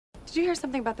Did you hear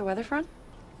something about the weather front?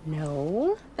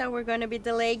 No. That we're going to be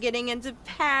delayed getting into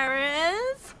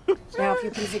Paris. Now, if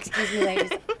you please excuse me,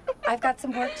 ladies. I've got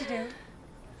some work to do.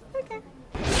 Okay.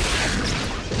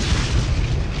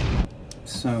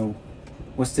 So,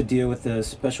 what's the deal with the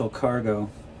special cargo?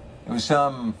 It was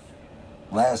some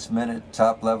last-minute,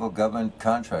 top-level government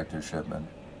contractor shipment.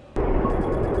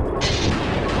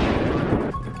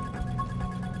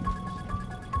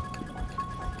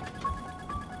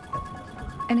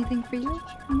 Anything for you,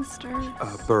 Mr.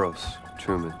 Burroughs,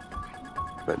 Truman.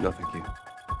 But no, thank you.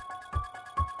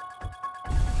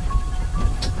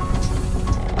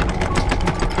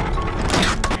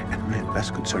 And I am less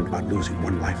concerned about losing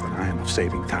one life than I am of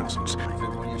saving thousands.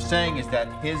 What you're saying is that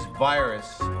his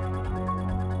virus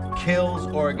kills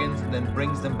organs and then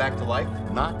brings them back to life?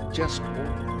 Not just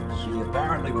organs. He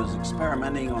apparently was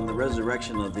experimenting on the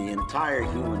resurrection of the entire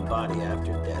human body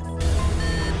after death.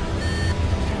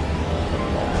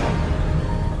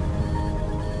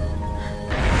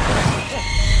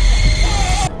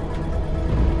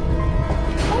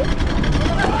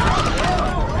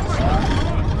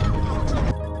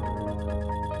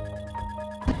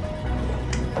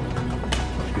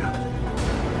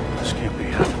 This can't be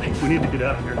happening. We need to get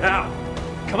out of here now.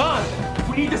 Come on!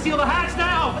 We need to seal the hatch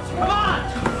now! Come on!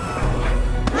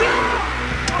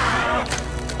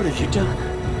 What have you done?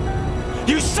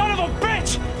 You son of a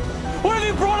bitch! What have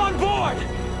you brought on board?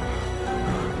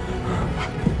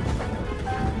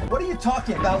 What are you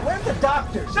talking about? Where's the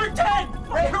doctors? They're dead!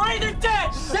 Hooray, they're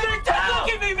dead! They're dead! Look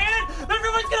at me, man!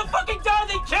 Everyone's gonna fucking die!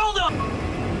 They killed them!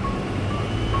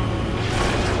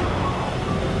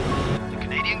 The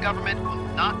Canadian government will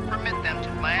not permit them to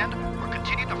land or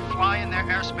continue to fly in their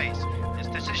airspace. This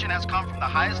decision has come from the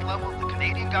highest level of the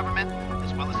Canadian government,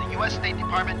 as well as the U.S. State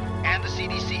Department and the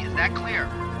CDC. Is that clear?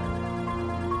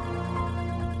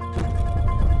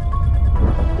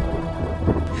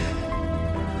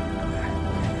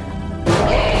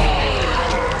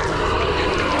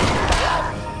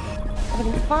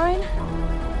 Everything's fine.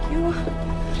 You.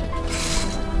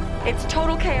 It's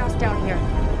total chaos down here.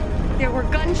 There were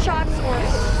gunshots or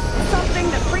something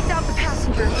that freaked out the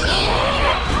passengers.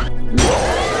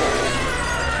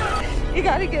 You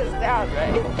gotta get us down,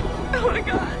 right? Oh my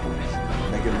God.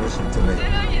 Megan, listen to me.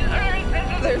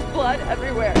 There's blood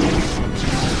everywhere.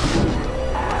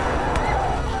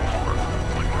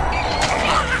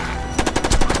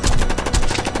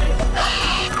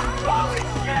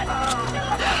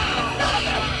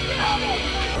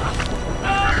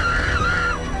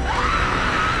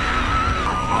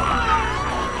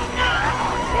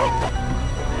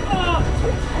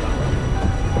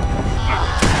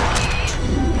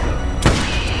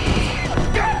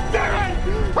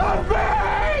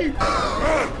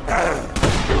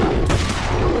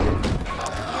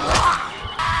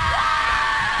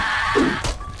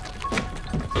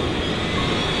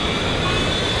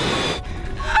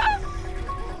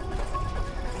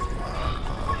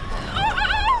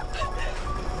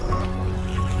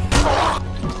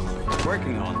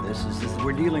 Working on this is that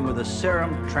we're dealing with a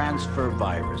serum transfer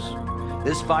virus.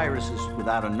 This virus is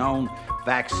without a known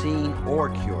vaccine or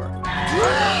cure.